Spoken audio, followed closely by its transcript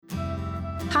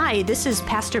Hi, this is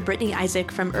Pastor Brittany Isaac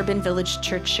from Urban Village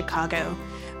Church, Chicago.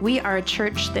 We are a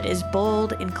church that is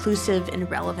bold, inclusive,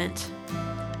 and relevant.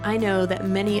 I know that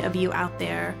many of you out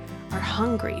there are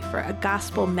hungry for a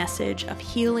gospel message of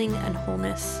healing and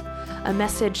wholeness, a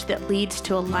message that leads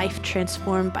to a life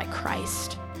transformed by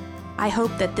Christ. I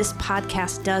hope that this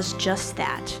podcast does just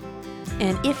that.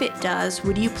 And if it does,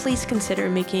 would you please consider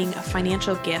making a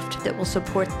financial gift that will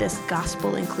support this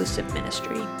gospel-inclusive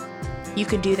ministry? You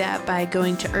can do that by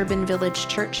going to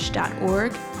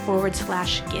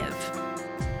urbanvillagechurch.org/give.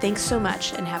 Thanks so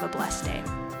much and have a blessed day.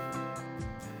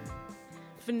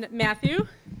 Matthew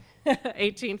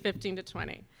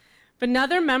 18:15-20. If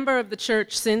another member of the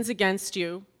church sins against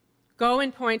you, go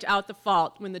and point out the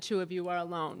fault when the two of you are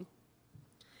alone.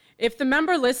 If the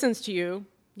member listens to you,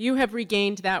 you have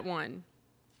regained that one.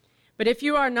 But if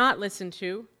you are not listened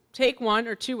to, take one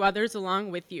or two others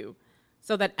along with you,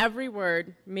 so that every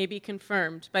word may be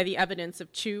confirmed by the evidence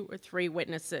of 2 or 3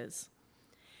 witnesses.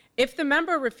 If the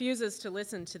member refuses to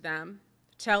listen to them,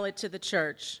 tell it to the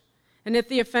church. And if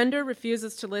the offender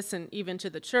refuses to listen even to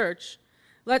the church,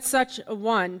 let such a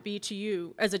one be to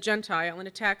you as a Gentile and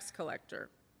a tax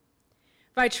collector.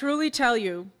 If I truly tell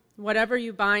you, whatever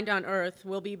you bind on earth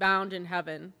will be bound in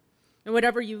heaven, and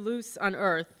whatever you loose on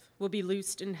earth will be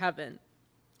loosed in heaven.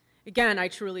 Again, I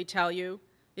truly tell you,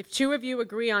 if 2 of you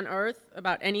agree on earth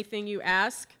about anything you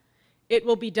ask, it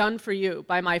will be done for you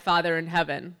by my Father in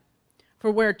heaven.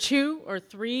 For where 2 or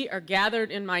 3 are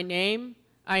gathered in my name,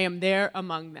 I am there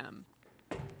among them.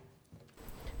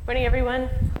 Morning, everyone.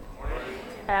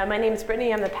 My name is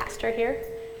Brittany. I'm the pastor here,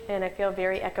 and I feel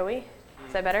very echoey.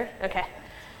 Is that better? Okay.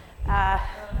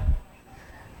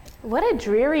 What a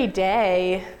dreary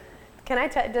day.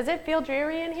 Does it feel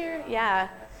dreary in here? Yeah.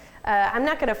 I'm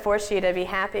not going to force you to be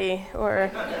happy, or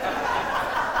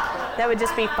that would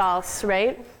just be false,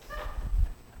 right?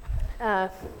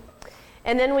 And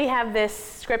then we have this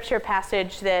scripture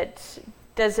passage that,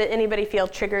 does anybody feel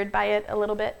triggered by it a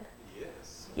little bit?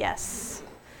 Yes.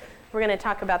 We're going to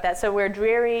talk about that. So we're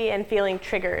dreary and feeling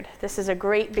triggered. This is a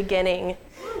great beginning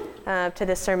to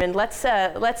this sermon.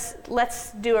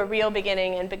 Let's do a real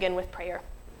beginning and begin with prayer.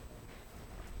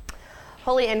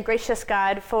 Holy and gracious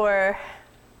God, for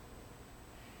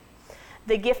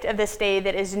the gift of this day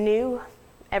that is new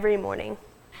every morning.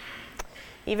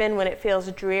 Even when it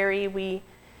feels dreary, we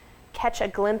catch a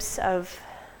glimpse of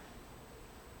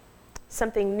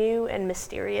something new and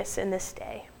mysterious in this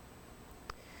day.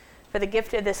 For the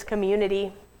gift of this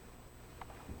community,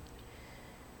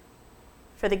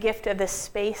 for the gift of this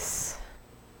space,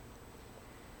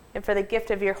 and for the gift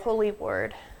of your holy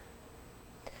word.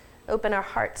 Open our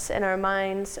hearts and our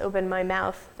minds, open my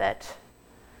mouth, that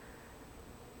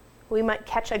we might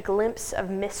catch a glimpse of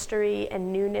mystery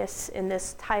and newness in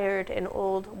this tired and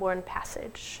old, worn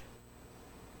passage.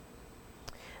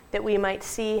 That we might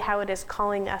see how it is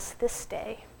calling us this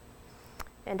day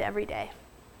and every day.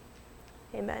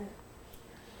 Amen.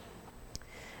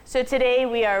 So today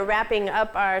we are wrapping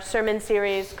up our sermon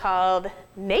series called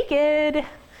Naked,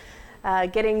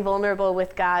 Getting Vulnerable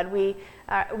with God. We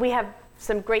have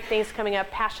some great things coming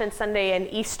up, Passion Sunday and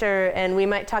Easter, and we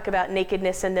might talk about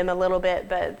nakedness in them a little bit,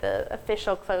 but the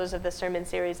official close of the sermon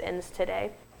series ends today.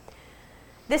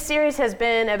 This series has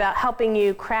been about helping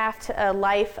you craft a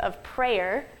life of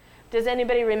prayer. Does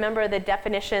anybody remember the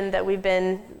definition that we've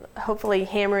been hopefully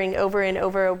hammering over and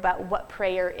over about what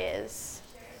prayer is?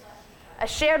 A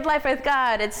shared life with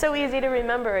God. It's so easy to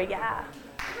remember, yeah.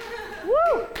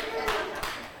 Woo!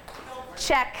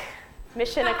 Check.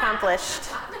 Mission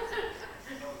accomplished.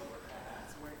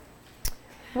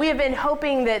 We have been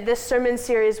hoping that this sermon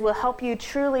series will help you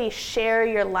truly share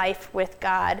your life with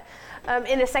God.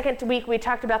 In the second week, we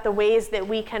talked about the ways that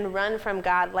we can run from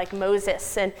God like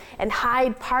Moses and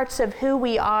hide parts of who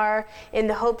we are in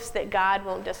the hopes that God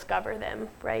won't discover them,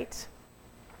 right?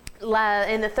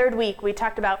 In the third week, we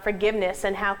talked about forgiveness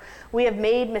and how we have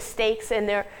made mistakes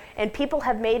and people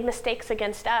have made mistakes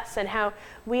against us, and how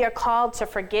we are called to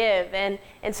forgive. And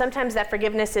sometimes that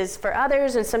forgiveness is for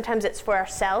others and sometimes it's for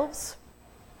ourselves.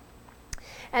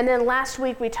 And then last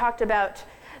week we talked about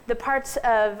the parts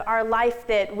of our life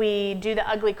that we do the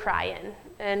ugly cry in,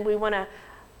 and we want to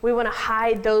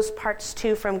hide those parts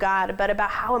too from God, but about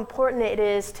how important it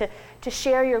is to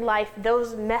share your life,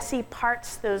 those messy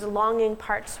parts, those longing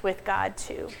parts with God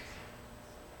too.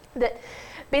 That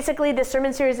basically the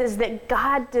sermon series is that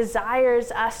God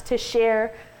desires us to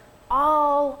share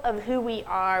all of who we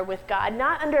are with God,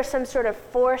 not under some sort of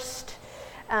forced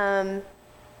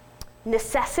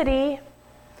necessity,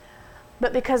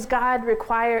 but because God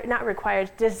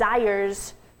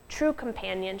desires true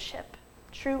companionship,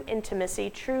 true intimacy,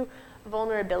 true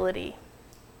vulnerability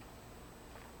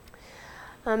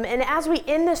And as we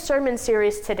end this sermon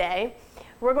series today,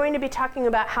 we're going to be talking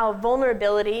about how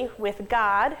vulnerability with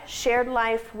God, shared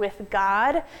life with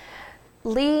God,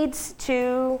 leads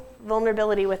to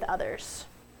vulnerability with others.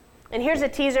 And here's a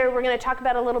teaser we're going to talk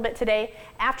about a little bit today.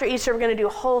 After Easter, we're going to do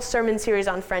a whole sermon series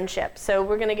on friendship. So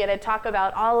we're going to get to talk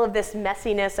about all of this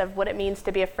messiness of what it means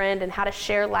to be a friend and how to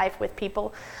share life with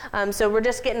people. So we're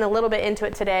just getting a little bit into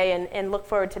it today and look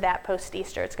forward to that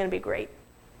post-Easter. It's going to be great.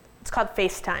 It's called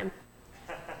FaceTime.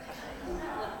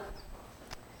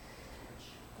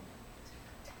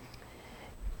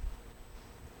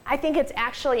 I think it's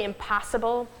actually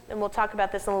impossible, and we'll talk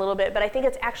about this in a little bit, but I think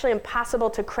it's actually impossible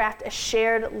to craft a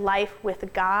shared life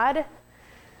with God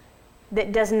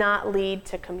that does not lead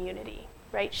to community,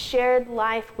 right? Shared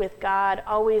life with God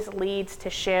always leads to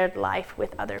shared life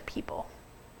with other people.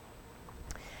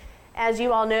 As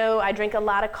you all know, I drink a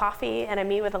lot of coffee, and I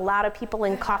meet with a lot of people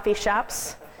in coffee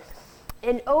shops.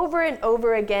 And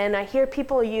over again, I hear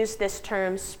people use this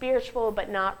term, spiritual but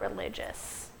not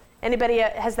religious. Anybody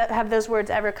have those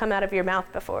words ever come out of your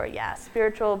mouth before? Yeah,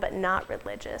 spiritual but not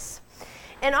religious.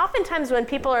 And oftentimes when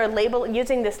people are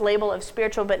using this label of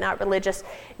spiritual but not religious,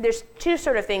 there's two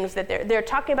sort of things that they're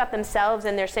talking about themselves,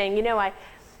 and they're saying, you know, I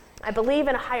believe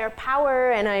in a higher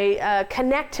power and I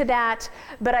connect to that,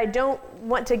 but I don't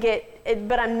want to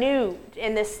but I'm new,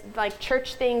 and this like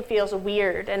church thing feels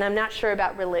weird, and I'm not sure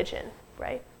about religion,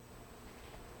 right?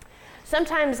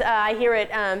 Sometimes I hear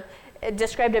it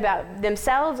described about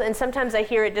themselves, and sometimes I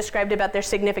hear it described about their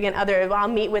significant other. I'll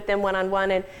meet with them one-on-one,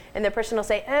 and the person will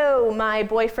say, oh, my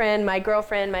boyfriend, my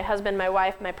girlfriend, my husband, my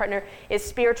wife, my partner is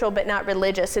spiritual but not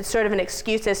religious. It's sort of an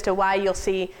excuse as to why I'll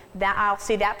see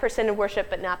that person in worship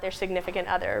but not their significant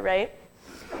other, right?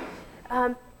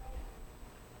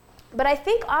 But I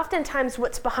think oftentimes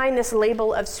what's behind this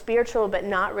label of spiritual but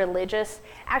not religious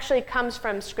actually comes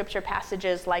from scripture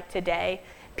passages like today.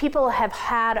 People have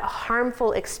had a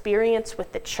harmful experience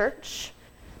with the church,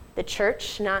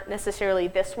 not necessarily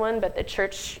this one, but the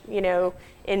church, you know,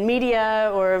 in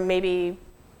media or maybe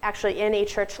actually in a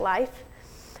church life.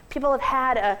 People have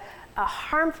had a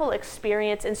harmful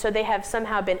experience, and so they have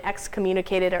somehow been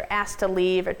excommunicated or asked to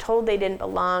leave or told they didn't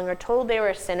belong or told they were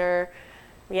a sinner.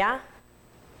 Yeah?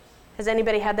 Has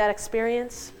anybody had that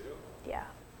experience? Yeah.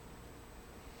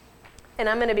 And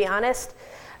I'm going to be honest,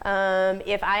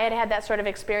 if I had that sort of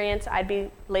experience, I'd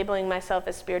be labeling myself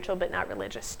as spiritual but not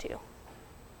religious too.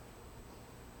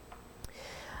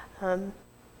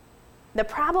 The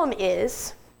problem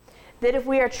is that if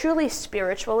we are truly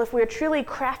spiritual, if we are truly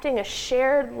crafting a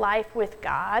shared life with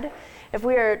God, if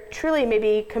we are truly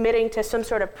maybe committing to some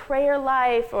sort of prayer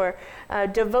life or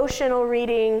devotional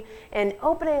reading and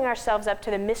opening ourselves up to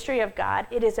the mystery of God,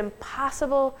 it is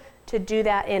impossible to do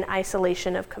that in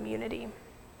isolation of community.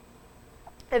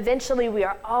 Eventually, we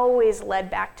are always led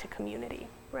back to community,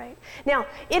 right? Now,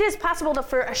 it is possible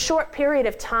for a short period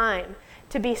of time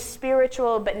to be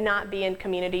spiritual but not be in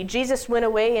community. Jesus went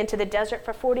away into the desert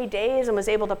for 40 days and was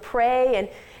able to pray,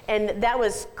 and that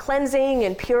was cleansing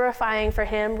and purifying for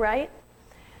him, right?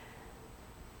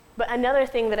 But another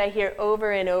thing that I hear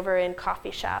over and over in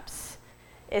coffee shops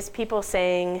is people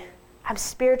saying, I'm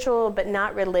spiritual but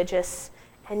not religious,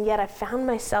 and yet I found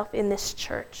myself in this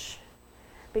church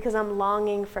because I'm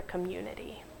longing for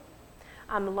community.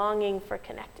 I'm longing for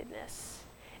connectedness.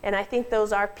 And I think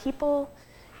those are people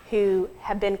who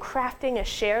have been crafting a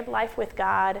shared life with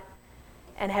God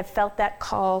and have felt that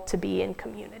call to be in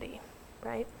community,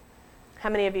 right? How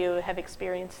many of you have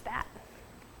experienced that?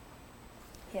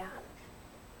 Yeah.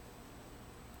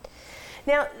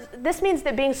 Now, this means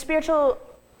that being spiritual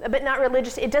but not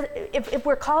religious, if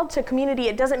we're called to community,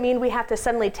 it doesn't mean we have to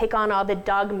suddenly take on all the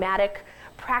dogmatic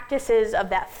practices of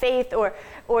that faith or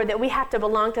that we have to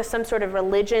belong to some sort of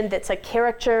religion that's a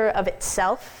character of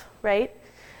itself, right?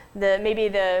 Maybe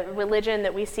the religion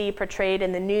that we see portrayed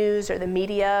in the news or the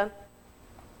media.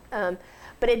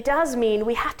 But it does mean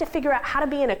we have to figure out how to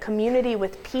be in a community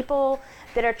with people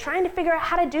that are trying to figure out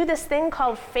how to do this thing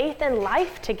called faith and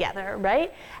life together,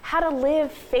 right? How to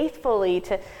live faithfully,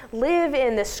 to live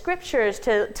in the scriptures,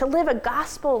 to live a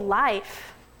gospel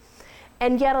life,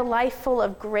 and yet a life full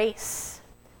of grace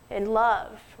and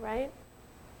love, right?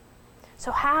 So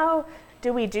how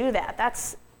do we do that?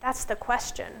 That's the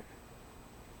question.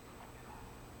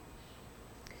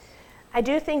 I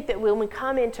do think that when we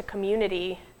come into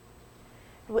community,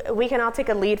 we can all take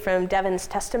a lead from Devin's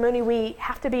testimony. We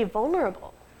have to be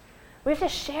vulnerable. We have to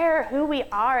share who we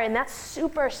are, and that's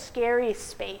super scary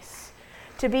space.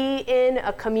 To be in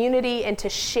a community and to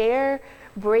share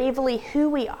bravely who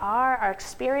we are, our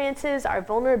experiences, our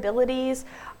vulnerabilities,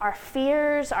 our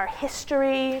fears, our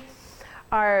history,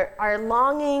 our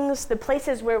longings, the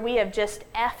places where we have just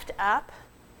effed up,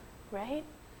 right?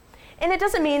 And it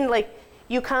doesn't mean like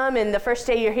you come and the first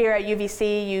day you're here at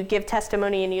UVC, you give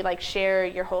testimony and you like share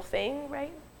your whole thing,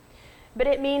 right? But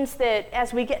it means that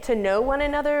as we get to know one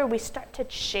another, we start to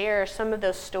share some of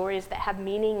those stories that have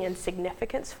meaning and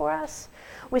significance for us.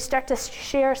 We start to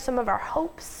share some of our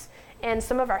hopes and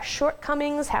some of our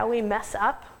shortcomings, how we mess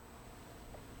up.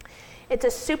 It's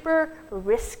a super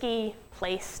risky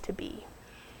place to be.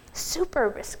 Super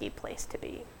risky place to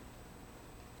be.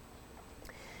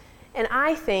 And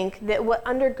I think that what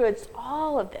undergirds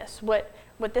all of this, what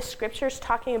this scripture is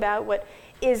talking about, what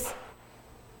is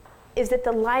that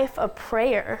the life of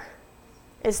prayer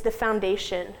is the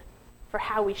foundation for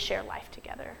how we share life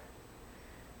together.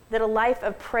 That a life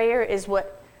of prayer is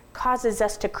what causes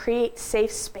us to create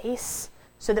safe space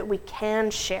so that we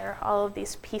can share all of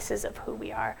these pieces of who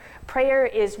we are. Prayer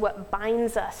is what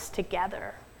binds us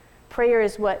together. Prayer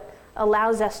is what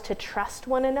allows us to trust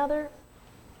one another.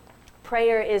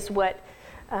 Prayer is what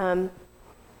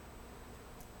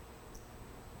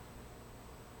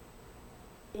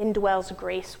indwells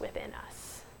grace within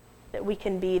us, that we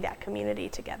can be that community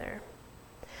together.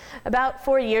 About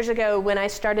 4 years ago, when I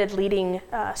started leading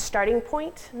Starting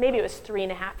Point, maybe it was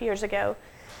 3.5 years ago,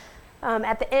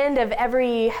 at the end of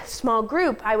every small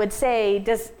group, I would say,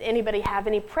 does anybody have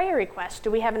any prayer requests?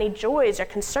 Do we have any joys or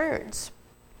concerns?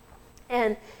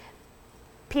 And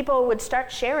people would start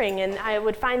sharing, and I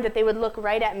would find that they would look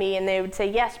right at me and they would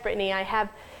say, yes, Brittany, I have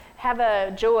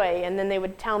a joy, and then they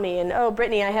would tell me, and oh,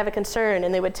 Brittany, I have a concern,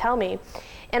 and they would tell me.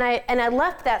 And I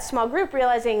left that small group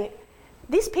realizing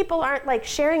these people aren't like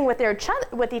sharing with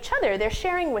each other, they're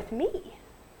sharing with me,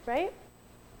 right?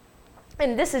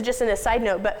 And this is just an aside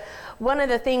note, but one of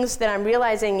the things that I'm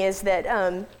realizing is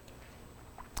that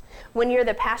when you're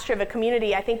the pastor of a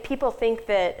community, I think people think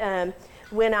that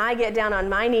when I get down on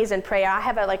my knees and pray, I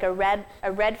have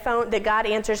a red phone, that God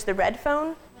answers the red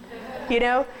phone, you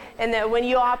know? And that when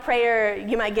you all pray,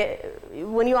 you might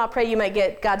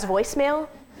get God's voicemail.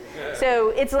 So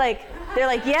it's like, they're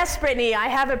like, yes, Brittany, I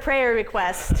have a prayer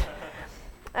request.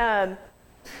 I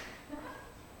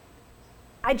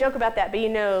joke about that, but you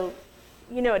know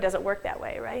it doesn't work that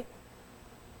way, right?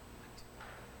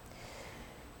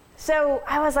 So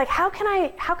I was like, how can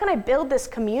I build this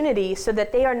community so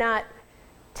that they are not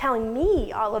telling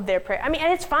me all of their prayer? I mean,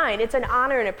 and it's fine. It's an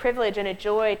honor and a privilege and a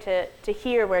joy to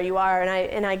hear where you are,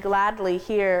 and I gladly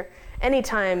hear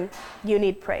anytime you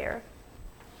need prayer.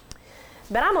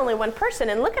 But I'm only one person,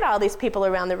 and look at all these people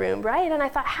around the room, right? And I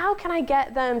thought, how can I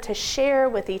get them to share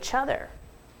with each other?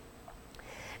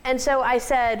 And so I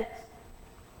said,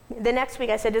 the next week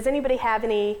I said, does anybody have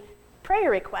any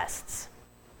prayer requests?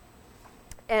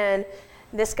 And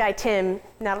this guy, Tim,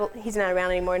 he's not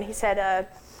around anymore, and he said, I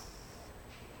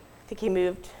think he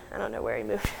moved. I don't know where he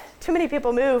moved. Too many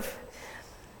people move.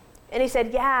 And he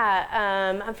said,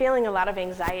 yeah, I'm feeling a lot of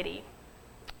anxiety.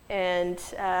 And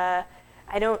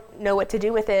I don't know what to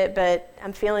do with it, but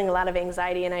I'm feeling a lot of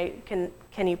anxiety, and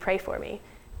can you pray for me?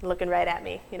 Looking right at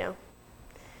me, you know.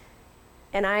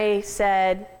 And I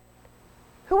said,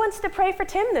 who wants to pray for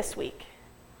Tim this week?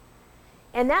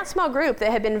 And that small group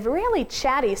that had been really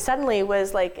chatty suddenly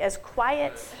was like as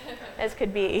quiet as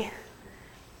could be.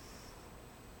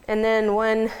 And then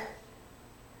one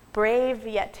brave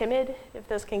yet timid, if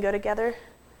those can go together,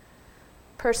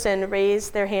 person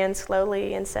raised their hand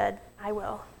slowly and said, I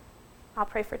will. I'll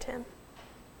pray for Tim.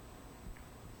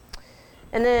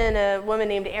 And then a woman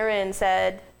named Erin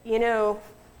said, you know,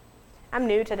 I'm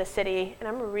new to the city and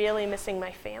I'm really missing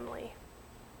my family.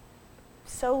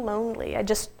 So lonely. I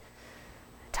just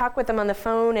talk with them on the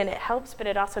phone and it helps, but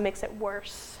it also makes it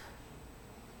worse.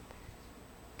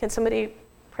 Can somebody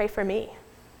pray for me?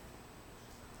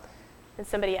 And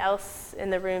somebody else in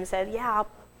the room said, yeah,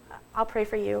 I'll pray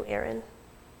for you, Erin.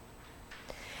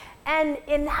 And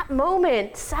in that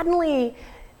moment, suddenly,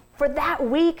 for that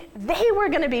week, they were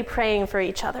going to be praying for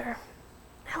each other.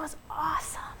 That was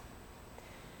awesome.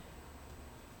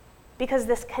 Because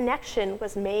this connection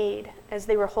was made as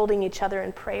they were holding each other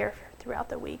in prayer throughout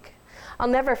the week. I'll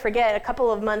never forget, a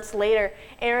couple of months later,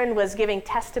 Erin was giving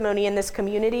testimony in this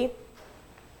community,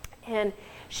 and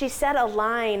she said a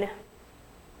line,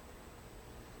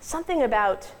 something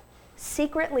about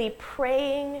secretly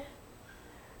praying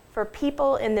for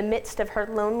people in the midst of her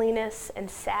loneliness and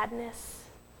sadness,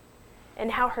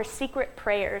 and how her secret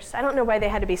prayers, I don't know why they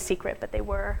had to be secret, but they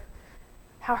were,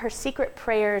 how her secret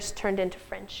prayers turned into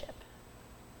friendship.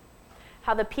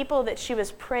 How the people that she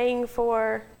was praying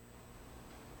for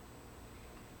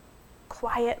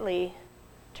quietly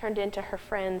turned into her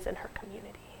friends and her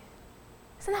community.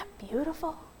 Isn't that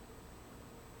beautiful?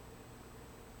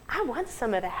 I want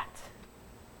some of that.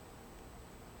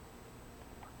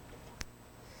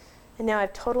 And now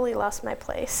I've totally lost my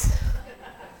place.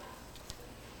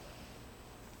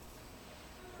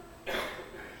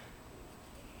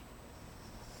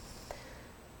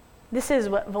 This is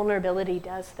what vulnerability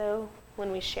does, though,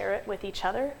 when we share it with each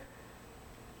other.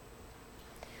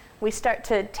 We start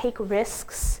to take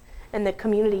risks, and the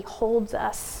community holds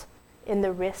us in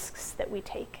the risks that we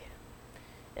take,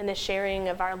 in the sharing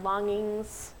of our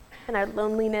longings and our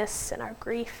loneliness and our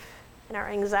grief and our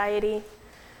anxiety.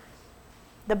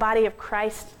 The body of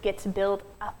Christ gets built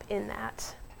up in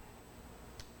that.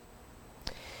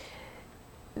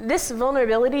 This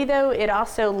vulnerability, though, it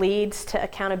also leads to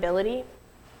accountability.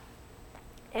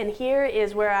 And here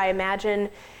is where I imagine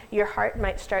your heart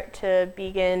might start to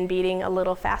begin beating a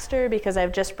little faster, because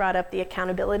I've just brought up the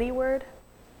accountability word.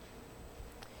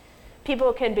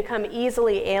 People can become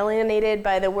easily alienated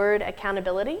by the word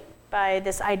accountability, by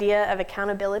this idea of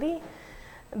accountability.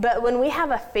 But when we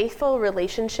have a faithful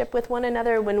relationship with one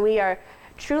another, when we are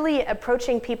truly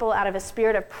approaching people out of a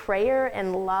spirit of prayer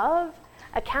and love,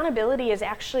 accountability is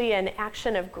actually an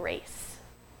action of grace.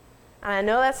 And I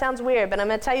know that sounds weird, but I'm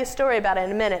going to tell you a story about it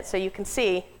in a minute so you can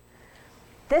see.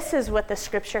 This is what the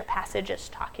scripture passage is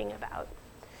talking about.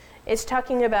 It's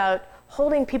talking about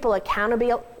holding people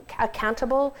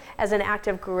accountable as an act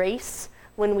of grace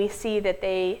when we see that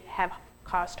they have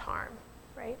caused harm,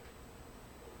 right?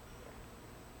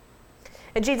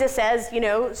 And Jesus says,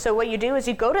 so what you do is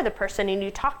you go to the person and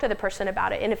you talk to the person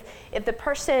about it. And if the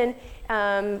person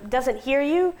doesn't hear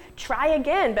you, try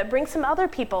again, but bring some other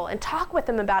people and talk with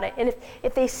them about it. And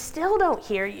if they still don't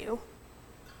hear you,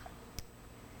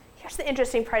 here's the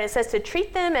interesting part. It says to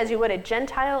treat them as you would a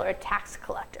Gentile or a tax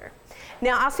collector.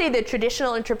 Now, I'll say the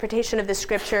traditional interpretation of the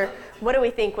scripture. What do we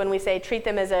think when we say treat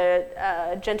them as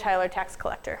a Gentile or tax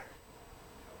collector?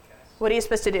 What are you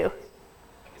supposed to do?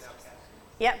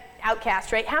 Yep,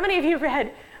 outcast, right? How many of you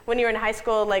read when you were in high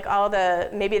school, like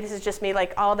maybe this is just me,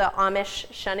 like all the Amish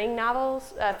shunning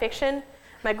novels, fiction?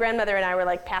 My grandmother and I were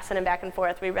like passing them back and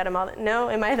forth. We read them all. No?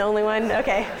 Am I the only one?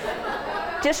 Okay.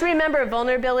 Just remember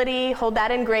vulnerability. Hold that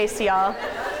in grace, y'all.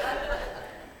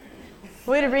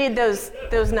 We'd read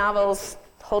those novels.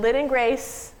 Hold it in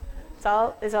grace. It's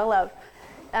all love.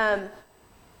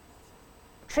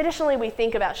 Traditionally, we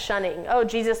think about shunning. Oh,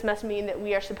 Jesus must mean that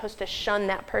we are supposed to shun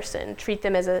that person, treat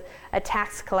them as a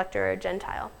tax collector or a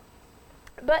Gentile.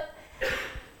 But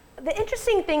the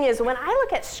interesting thing is when I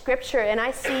look at Scripture and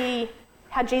I see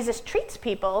how Jesus treats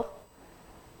people,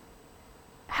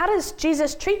 how does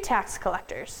Jesus treat tax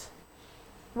collectors?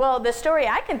 Well, the story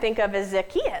I can think of is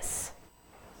Zacchaeus.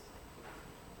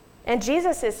 And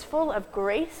Jesus is full of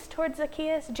grace towards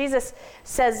Zacchaeus. Jesus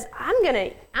says, I'm gonna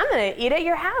eat at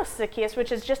your house, Zacchaeus,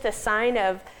 which is just a sign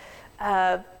of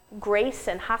grace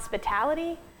and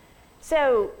hospitality.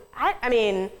 So, I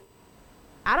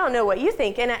don't know what you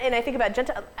think, and I think about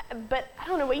Gentiles, but I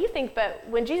don't know what you think, but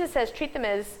when Jesus says treat them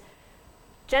as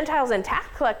Gentiles and tax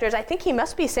collectors, I think he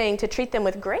must be saying to treat them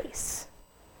with grace.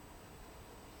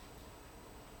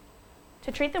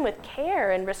 To treat them with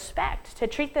care and respect, to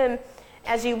treat them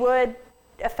as you would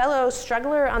a fellow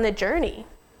struggler on the journey.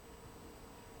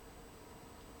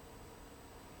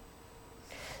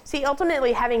 See,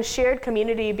 ultimately, having shared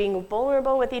community, being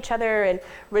vulnerable with each other and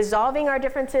resolving our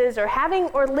differences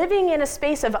or living in a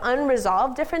space of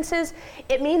unresolved differences,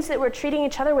 it means that we're treating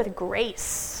each other with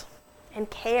grace and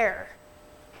care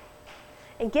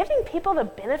and giving people the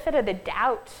benefit of the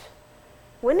doubt.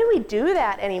 When do we do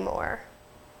that anymore?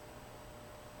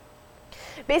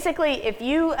 Basically, if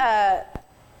you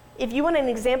want an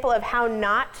example of how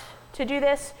not to do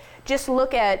this, just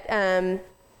look at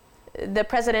the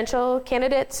presidential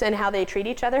candidates and how they treat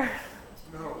each other.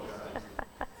 No.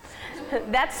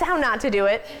 That's how not to do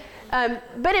it.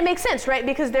 But it makes sense, right?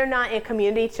 Because they're not in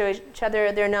community to each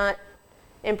other. They're not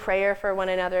in prayer for one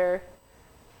another.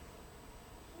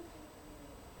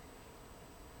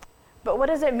 But what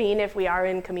does it mean if we are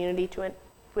in community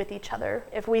with each other?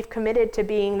 If we've committed to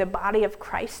being the body of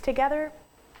Christ together?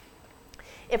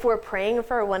 If we're praying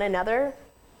for one another?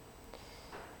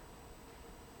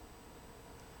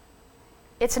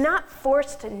 It's not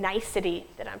forced nicety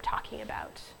that I'm talking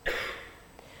about.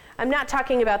 I'm not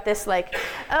talking about this like,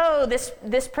 oh,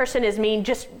 this person is mean,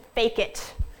 just fake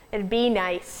it and be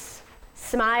nice.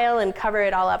 Smile and cover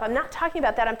it all up. I'm not talking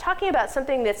about that. I'm talking about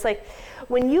something that's like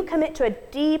when you commit to a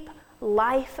deep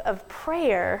life of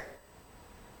prayer,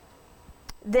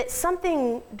 that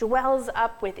something dwells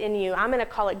up within you. I'm going to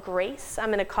call it grace. I'm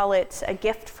going to call it a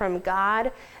gift from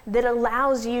God that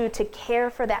allows you to care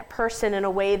for that person in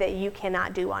a way that you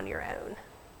cannot do on your own,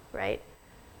 right?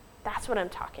 That's what I'm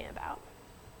talking about.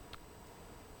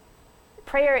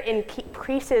 prayer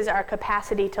increases our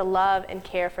capacity to love and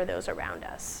care for those around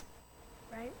us,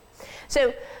 right?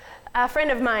 So a friend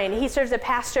of mine, he serves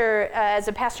as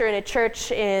a pastor in a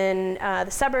church in the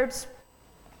suburbs.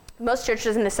 Most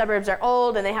churches in the suburbs are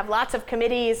old, and they have lots of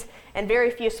committees and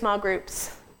very few small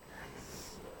groups.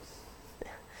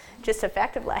 Just a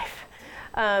fact of life.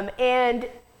 And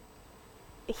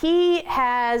he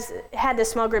has had this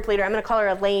small group leader. I'm going to call her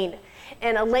Elaine.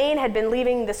 And Elaine had been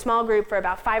leading the small group for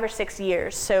about 5 or 6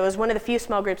 years, so it was one of the few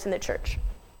small groups in the church.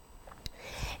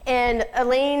 And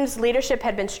Elaine's leadership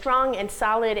had been strong and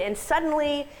solid, and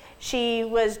suddenly she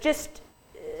was just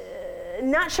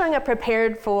not showing up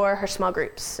prepared for her small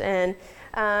groups, and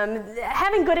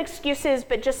having good excuses,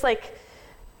 but just like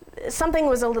something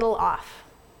was a little off.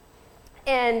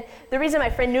 And the reason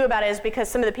my friend knew about it is because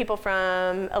some of the people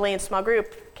from Elaine's small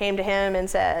group came to him and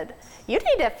said, "You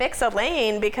need to fix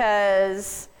Elaine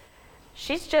because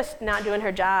she's just not doing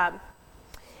her job."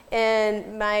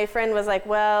 And my friend was like,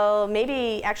 well,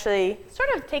 maybe actually sort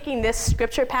of taking this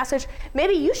scripture passage,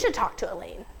 maybe you should talk to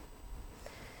Elaine.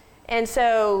 And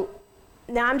so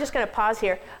now I'm just going to pause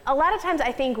here. A lot of times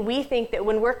we think that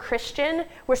when we're Christian,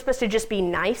 we're supposed to just be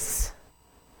nice.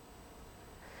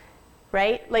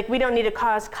 Right? Like we don't need to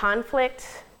cause conflict.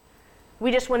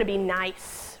 We just want to be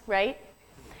nice, right?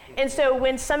 And so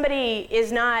when somebody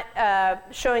is not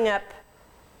showing up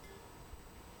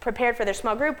prepared for their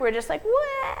small group, we're just like,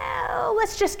 well,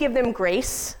 let's just give them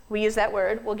grace. We use that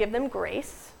word. We'll give them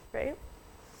grace, right?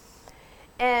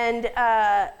 And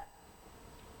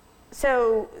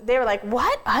so they were like,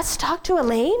 what? Us talk to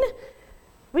Elaine?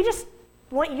 We just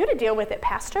want you to deal with it,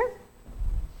 Pastor.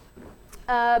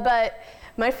 But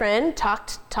my friend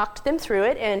talked them through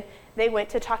it, and they went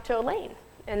to talk to Elaine.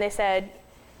 And they said,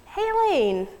 hey,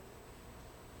 Elaine,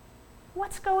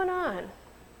 what's going on?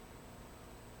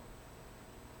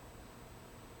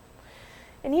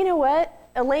 And you know what?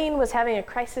 Elaine was having a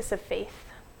crisis of faith.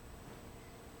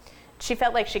 She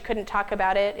felt like she couldn't talk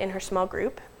about it in her small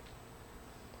group.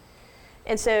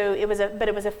 And so it was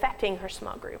affecting her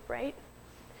small group, right?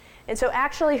 And so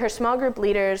actually her small group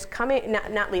leaders her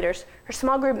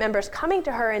small group members coming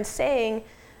to her and saying,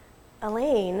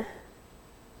 Elaine,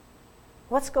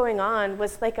 what's going on,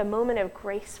 was like a moment of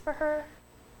grace for her,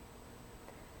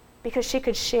 because she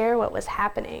could share what was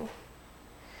happening.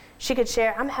 She could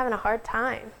share, I'm having a hard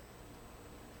time.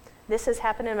 This has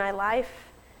happened in my life,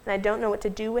 and I don't know what to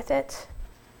do with it.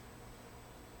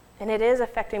 And it is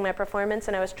affecting my performance,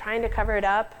 and I was trying to cover it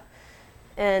up,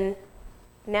 and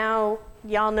now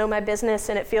y'all know my business,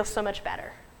 and it feels so much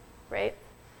better, right?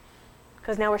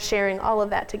 Because now we're sharing all of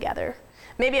that together.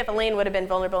 Maybe if Elaine would have been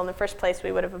vulnerable in the first place,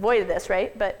 we would have avoided this,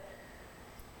 right?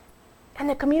 And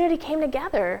the community came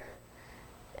together.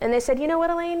 And they said, you know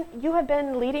what, Elaine? You have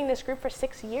been leading this group for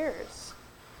 6 years.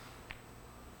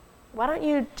 Why don't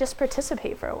you just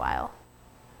participate for a while?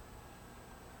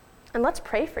 And let's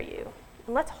pray for you.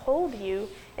 And let's hold you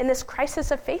in this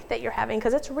crisis of faith that you're having,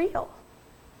 because it's real.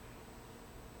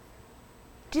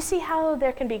 Do you see how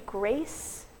there can be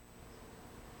grace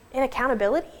and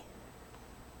accountability?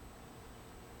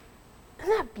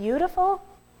 Isn't that beautiful?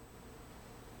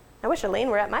 I wish Elaine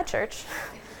were at my church.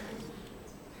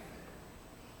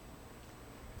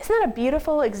 Isn't that a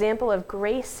beautiful example of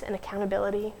grace and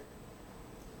accountability?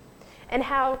 And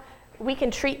how we can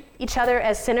treat each other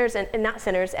as sinners and not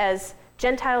sinners, as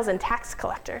Gentiles and tax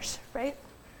collectors, right?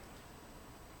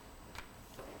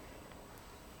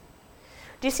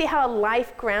 Do you see how a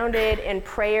life grounded in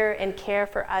prayer and care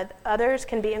for others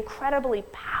can be incredibly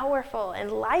powerful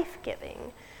and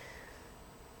life-giving?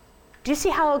 Do you see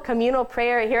how communal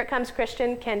prayer, here it comes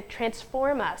Christian, can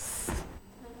transform us?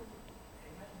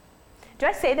 Do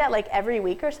I say that like every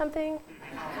week or something?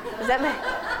 Is that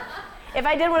if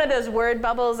I did one of those word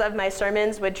bubbles of my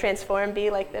sermons, would transform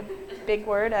be like the big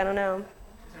word? I don't know.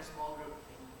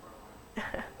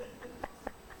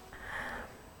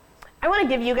 I want to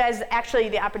give you guys actually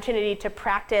the opportunity to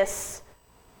practice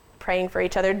praying for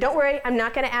each other. Don't worry, I'm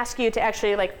not going to ask you to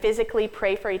actually like physically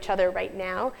pray for each other right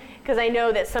now, because I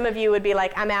know that some of you would be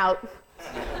like, I'm out.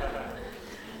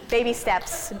 Baby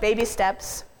steps, baby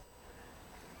steps.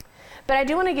 But I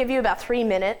do want to give you about 3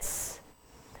 minutes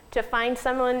to find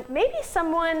someone,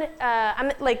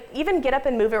 I'm like, even get up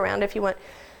and move around if you want.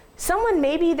 Someone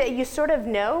maybe that you sort of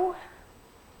know,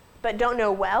 but don't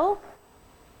know well.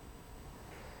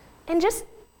 And just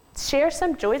share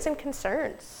some joys and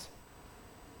concerns.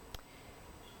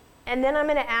 And then I'm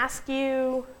going to ask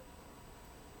you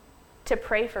to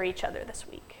pray for each other this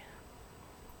week.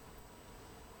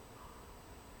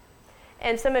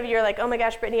 And some of you are like, oh my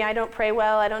gosh, Brittany, I don't pray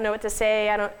well. I don't know what to say.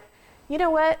 You know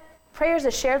what? prayer is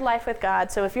a shared life with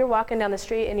God. So if you're walking down the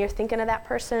street and you're thinking of that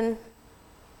person,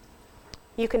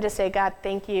 you can just say, God,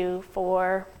 thank you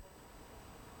for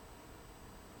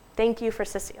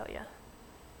Cecilia.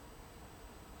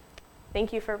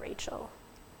 Thank you for Rachel.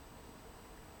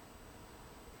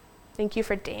 Thank you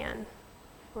for Dan,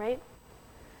 right?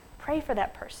 Pray for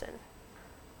that person.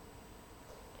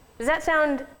 Does that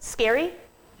sound scary?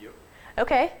 Yep.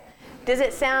 Okay. Does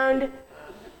it sound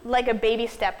like a baby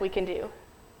step we can do?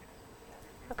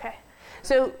 Okay.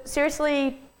 So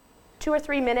seriously, 2 or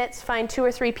 3 minutes, find 2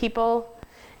 or 3 people,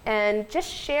 and just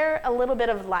share a little bit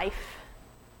of life.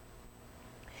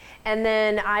 And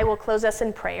then I will close us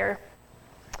in prayer.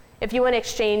 If you want to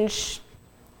exchange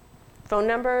phone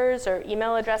numbers or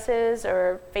email addresses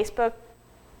or Facebook,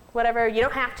 whatever, you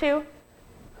don't have to.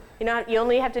 You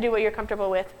only have to do what you're comfortable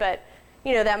with, but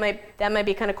that might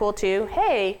be kind of cool too.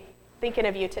 Hey, thinking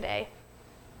of you today.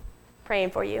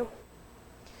 Praying for you.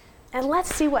 And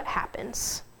let's see what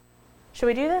happens. Should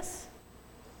we do this?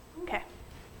 Okay.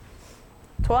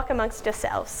 Talk amongst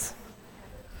yourselves.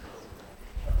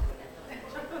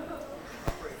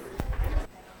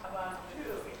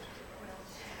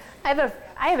 I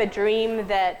have a dream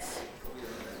that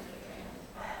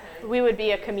we would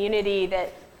be a community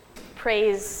that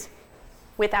prays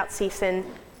without ceasing.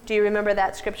 Do you remember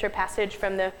that scripture passage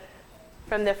from the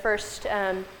first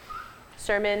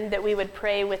sermon, that we would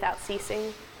pray without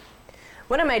ceasing?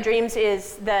 One of my dreams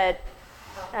is that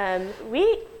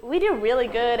we do really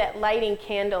good at lighting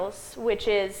candles, which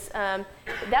is,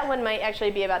 that one might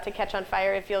actually be about to catch on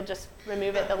fire if you'll just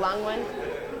remove it, the long one.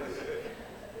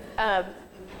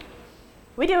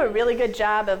 We do a really good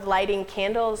job of lighting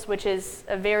candles, which is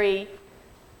a very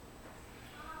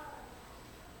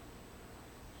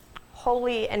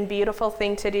holy and beautiful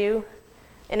thing to do,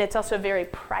 and it's also a very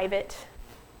private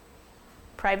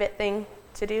thing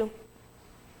to do.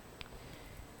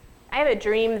 I have a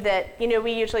dream that,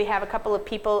 we usually have a couple of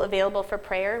people available for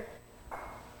prayer.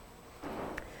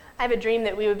 I have a dream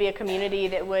that we would be a community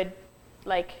that would,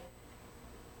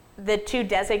 the 2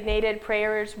 designated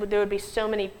prayers, there would be so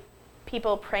many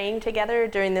people praying together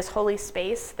during this holy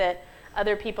space that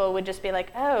other people would just be like,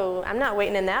 oh, I'm not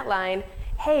waiting in that line.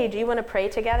 Hey, do you want to pray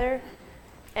together?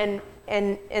 And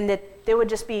that there would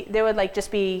just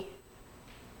be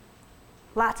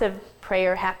lots of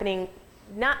prayer happening,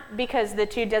 not because the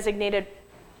 2 designated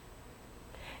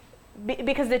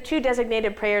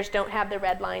prayers don't have the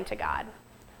red line to God,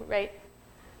 right?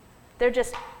 They're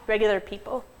just regular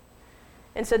people.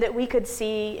 And so that we could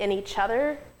see in each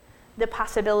other the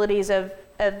possibilities of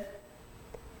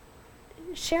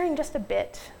sharing just a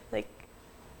bit,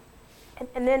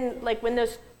 and then when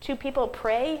those 2 people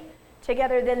pray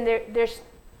together, then there's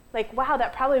wow,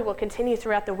 that probably will continue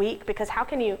throughout the week, because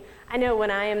I know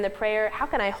when I am the prayer, how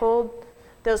can I hold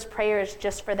those prayers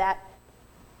just for that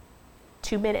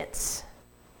 2 minutes,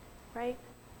 right?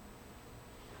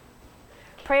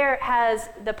 Prayer has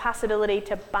the possibility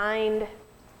to bind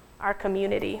our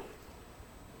community,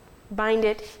 bind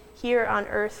it here on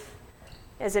earth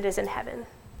as it is in heaven.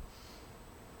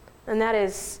 And that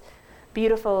is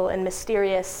beautiful and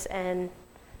mysterious and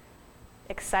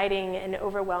exciting and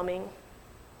overwhelming.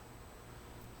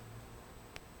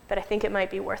 But I think it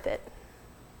might be worth it.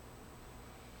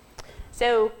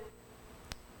 So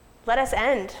let us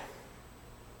end.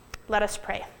 Let us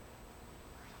pray.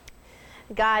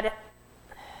 God,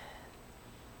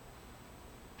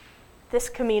 this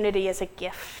community is a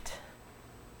gift.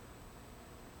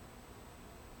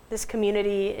 This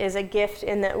community is a gift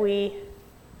in that we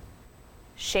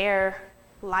share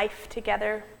life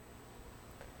together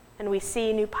and we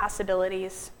see new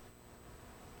possibilities.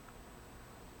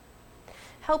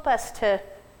 Help us to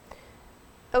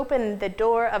open the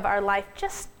door of our life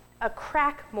just a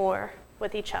crack more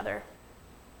with each other.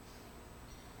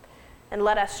 And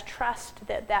let us trust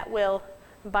that that will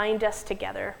bind us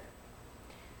together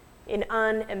in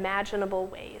unimaginable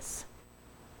ways,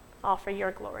 all for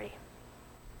your glory.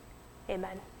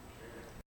 Amen.